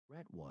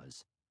regret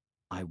was,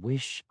 I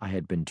wish I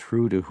had been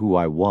true to who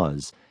I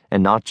was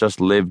and not just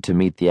lived to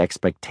meet the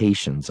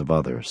expectations of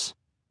others.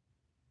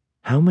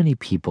 How many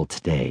people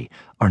today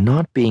are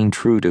not being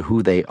true to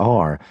who they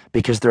are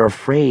because they're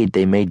afraid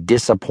they may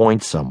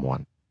disappoint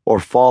someone or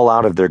fall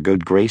out of their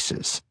good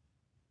graces?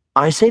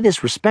 I say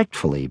this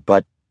respectfully,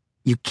 but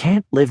you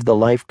can't live the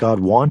life God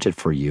wanted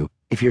for you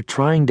if you're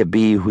trying to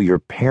be who your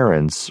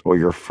parents or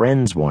your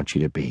friends want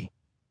you to be.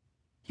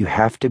 You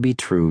have to be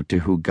true to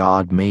who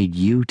God made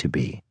you to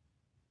be.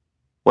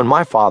 When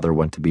my father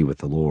went to be with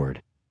the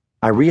Lord,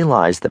 I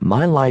realized that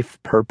my life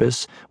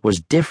purpose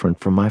was different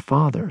from my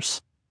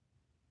father's.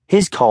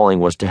 His calling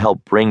was to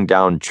help bring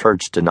down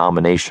church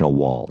denominational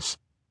walls,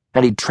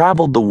 and he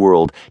traveled the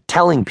world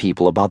telling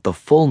people about the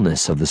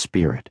fullness of the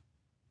Spirit.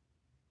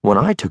 When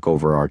I took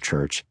over our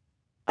church,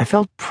 I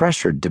felt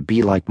pressured to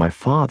be like my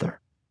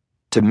father,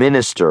 to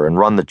minister and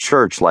run the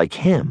church like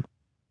him.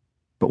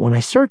 But when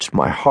I searched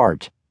my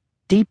heart,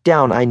 deep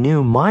down I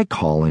knew my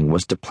calling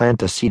was to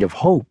plant a seed of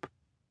hope,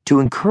 to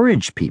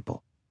encourage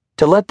people,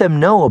 to let them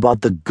know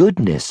about the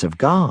goodness of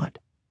God.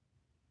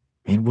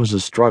 It was a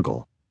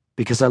struggle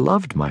because I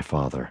loved my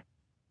father.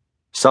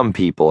 Some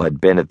people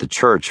had been at the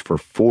church for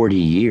 40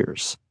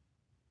 years.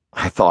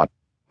 I thought,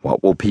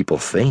 what will people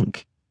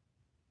think?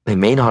 They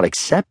may not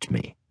accept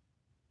me.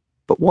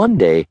 But one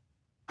day,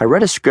 I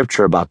read a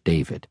scripture about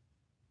David.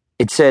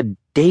 It said,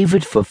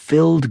 David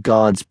fulfilled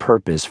God's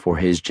purpose for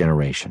his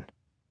generation.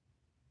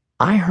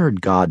 I heard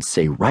God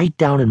say right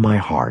down in my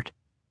heart,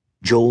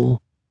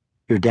 Joel,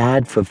 your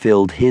dad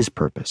fulfilled his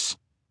purpose.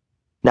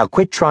 Now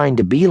quit trying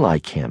to be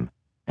like him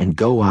and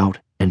go out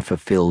and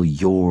fulfill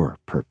your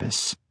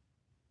purpose.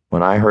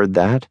 When I heard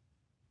that,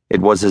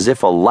 it was as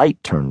if a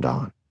light turned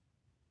on.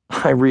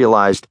 I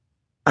realized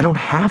I don't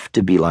have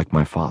to be like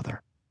my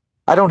father.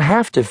 I don't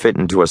have to fit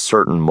into a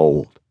certain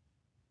mold.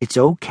 It's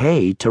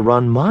okay to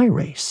run my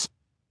race.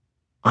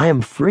 I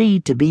am free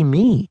to be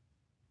me.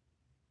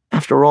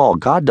 After all,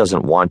 God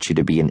doesn't want you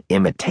to be an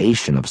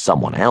imitation of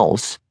someone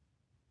else.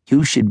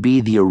 You should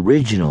be the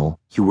original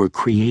you were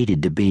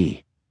created to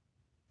be.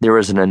 There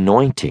is an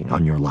anointing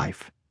on your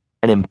life,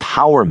 an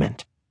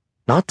empowerment,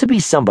 not to be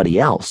somebody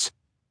else,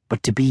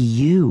 but to be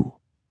you.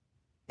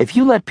 If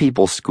you let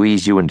people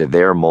squeeze you into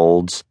their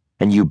molds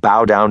and you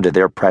bow down to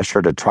their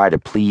pressure to try to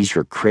please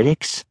your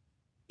critics,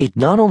 it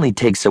not only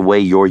takes away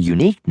your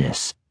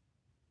uniqueness,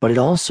 but it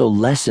also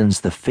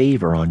lessens the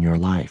favor on your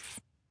life.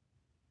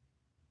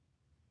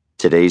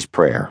 Today's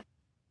prayer.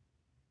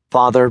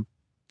 Father,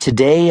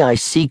 today I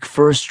seek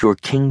first your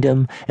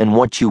kingdom and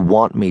what you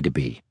want me to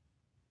be.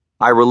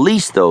 I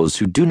release those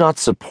who do not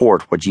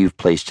support what you've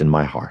placed in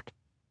my heart.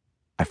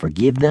 I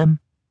forgive them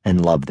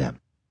and love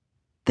them.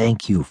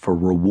 Thank you for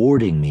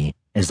rewarding me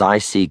as I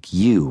seek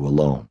you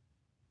alone.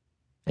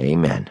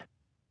 Amen.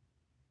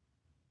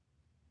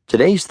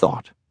 Today's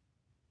thought.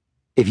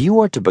 If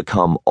you are to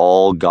become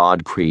all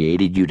God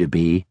created you to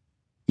be,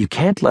 you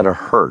can't let a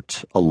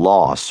hurt, a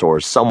loss, or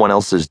someone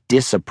else's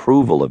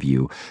disapproval of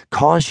you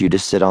cause you to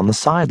sit on the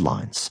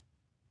sidelines.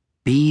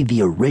 Be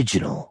the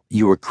original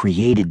you were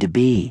created to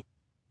be.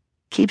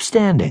 Keep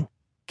standing,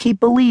 keep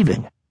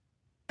believing,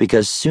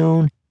 because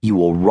soon you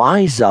will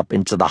rise up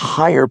into the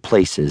higher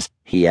places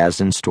He has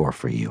in store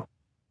for you.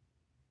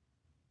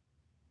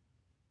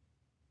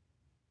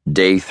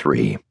 Day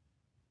 3.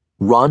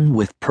 Run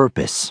with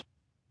purpose.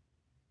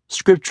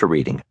 Scripture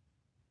reading,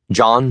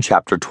 John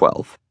chapter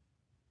 12.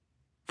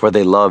 For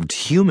they loved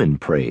human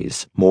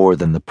praise more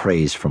than the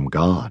praise from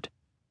God.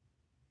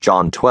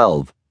 John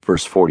 12,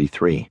 verse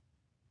 43.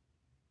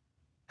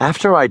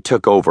 After I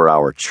took over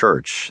our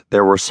church,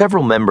 there were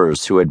several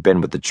members who had been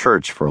with the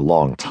church for a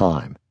long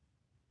time,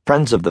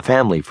 friends of the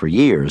family for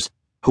years,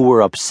 who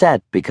were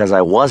upset because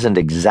I wasn't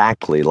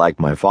exactly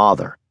like my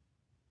father.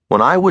 When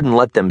I wouldn't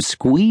let them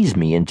squeeze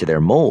me into their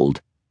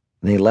mold,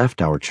 they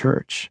left our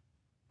church,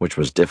 which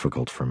was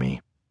difficult for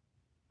me.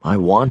 I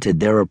wanted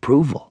their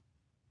approval.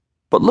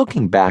 But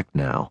looking back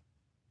now,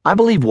 I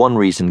believe one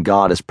reason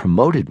God has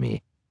promoted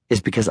me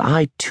is because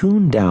I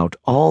tuned out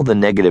all the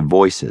negative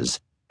voices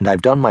and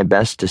I've done my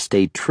best to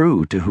stay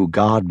true to who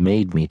God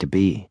made me to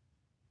be.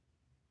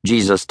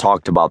 Jesus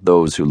talked about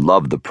those who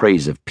love the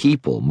praise of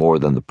people more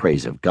than the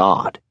praise of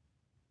God.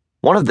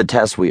 One of the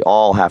tests we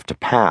all have to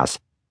pass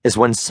is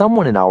when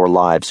someone in our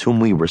lives whom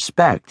we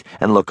respect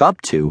and look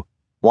up to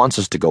wants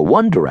us to go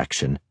one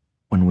direction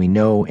when we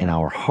know in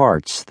our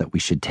hearts that we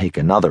should take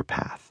another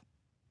path.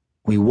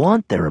 We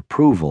want their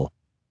approval,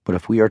 but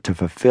if we are to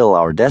fulfill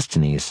our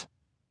destinies,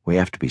 we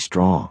have to be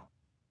strong.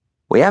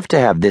 We have to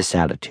have this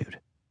attitude.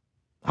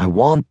 I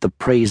want the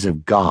praise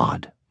of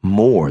God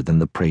more than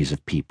the praise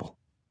of people.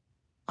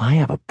 I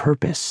have a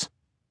purpose.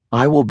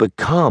 I will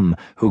become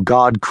who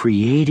God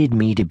created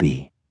me to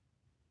be.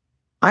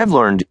 I've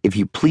learned if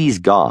you please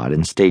God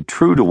and stay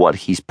true to what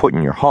He's put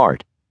in your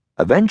heart,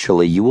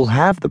 eventually you will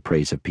have the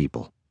praise of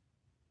people.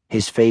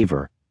 His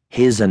favor,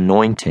 His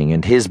anointing,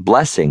 and His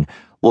blessing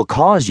will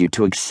cause you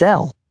to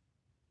excel.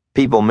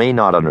 People may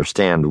not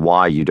understand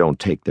why you don't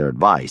take their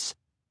advice,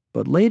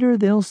 but later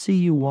they'll see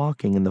you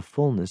walking in the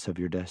fullness of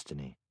your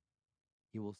destiny.